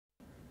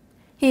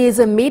He is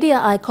a media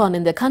icon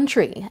in the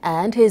country,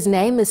 and his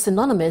name is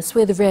synonymous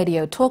with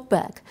radio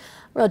talkback.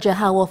 Roger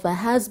Hau'ofa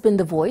has been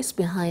the voice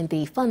behind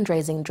the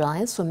fundraising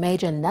drives for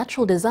major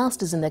natural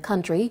disasters in the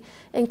country,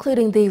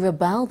 including the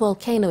Rabaul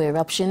volcano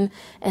eruption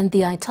and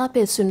the Aitape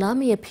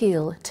tsunami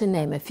appeal, to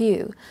name a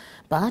few.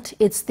 But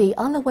it's the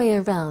other way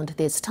around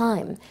this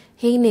time.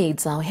 He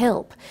needs our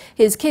help.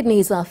 His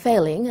kidneys are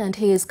failing and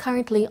he is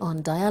currently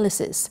on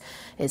dialysis.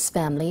 His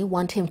family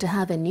want him to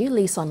have a new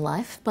lease on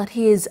life, but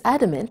he is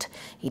adamant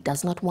he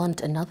does not want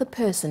another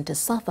person to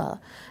suffer.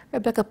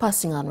 Rebecca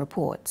Passingan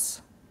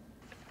reports.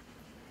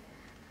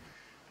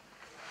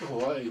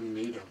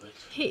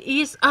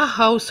 He is a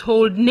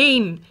household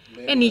name.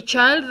 Any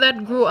child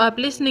that grew up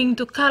listening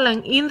to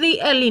Kalang in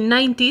the early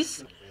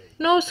 90s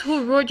knows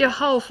who Roger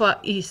Hau'ofa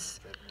is.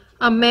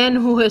 A man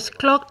who has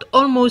clocked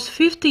almost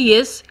 50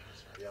 years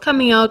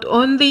coming out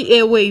on the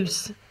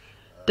airwaves.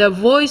 The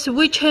voice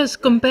which has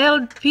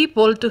compelled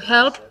people to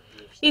help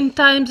in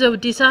times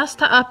of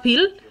disaster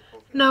appeal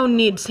now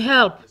needs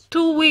help.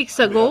 2 weeks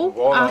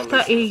ago,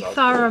 after a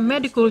thorough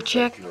medical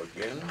check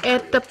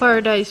at the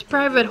Paradise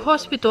Private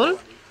Hospital,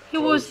 he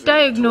was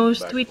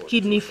diagnosed with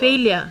kidney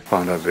failure.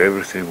 Found out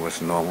everything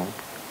was normal,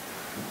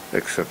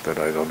 except that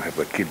I don't have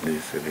the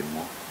kidneys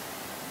anymore.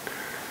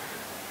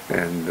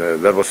 And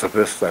that was the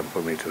first time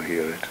for me to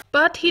hear it.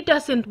 But he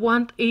doesn't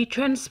want a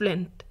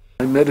transplant.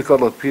 My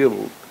medical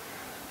appeal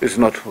is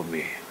not for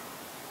me.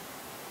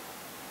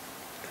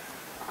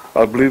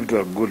 I've lived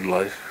a good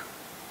life.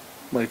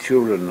 My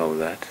children know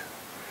that,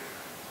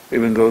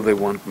 even though they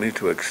want me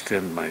to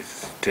extend my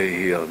stay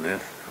here on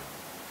earth.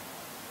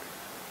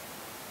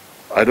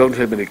 I don't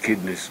have any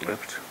kidneys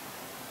left,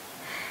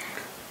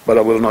 but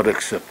I will not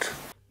accept.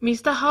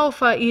 Mr.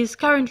 Hau'ofa is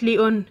currently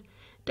on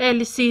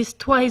dialysis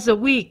twice a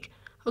week.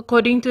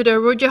 According to the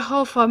Roger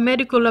Hau'ofa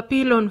medical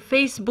appeal on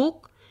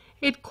Facebook,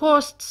 it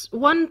costs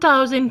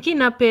 1,000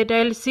 kina per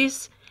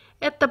dialysis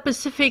at the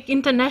Pacific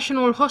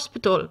International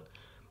Hospital.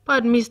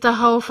 But Mr.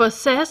 Hau'ofa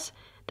says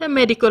the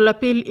medical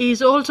appeal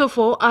is also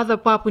for other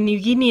Papua New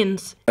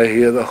Guineans. I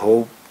hear the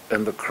hope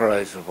and the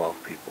cries of our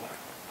people.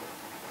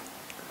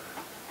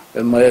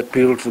 And my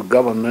appeal to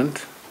government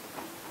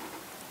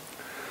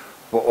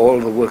for all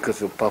the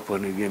workers of Papua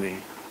New Guinea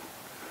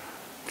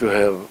to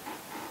have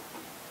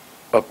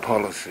a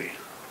policy,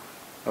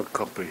 a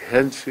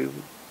comprehensive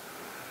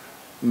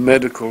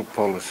medical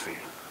policy.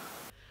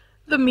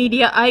 The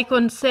media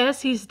icon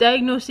says his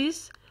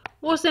diagnosis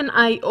was an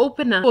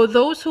eye-opener. For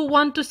those who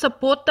want to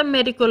support the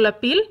medical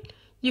appeal,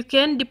 you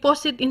can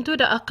deposit into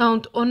the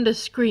account on the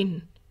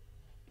screen.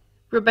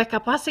 Rebecca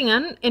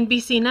Passingan,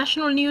 NBC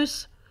National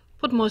News,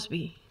 Port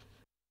Moresby.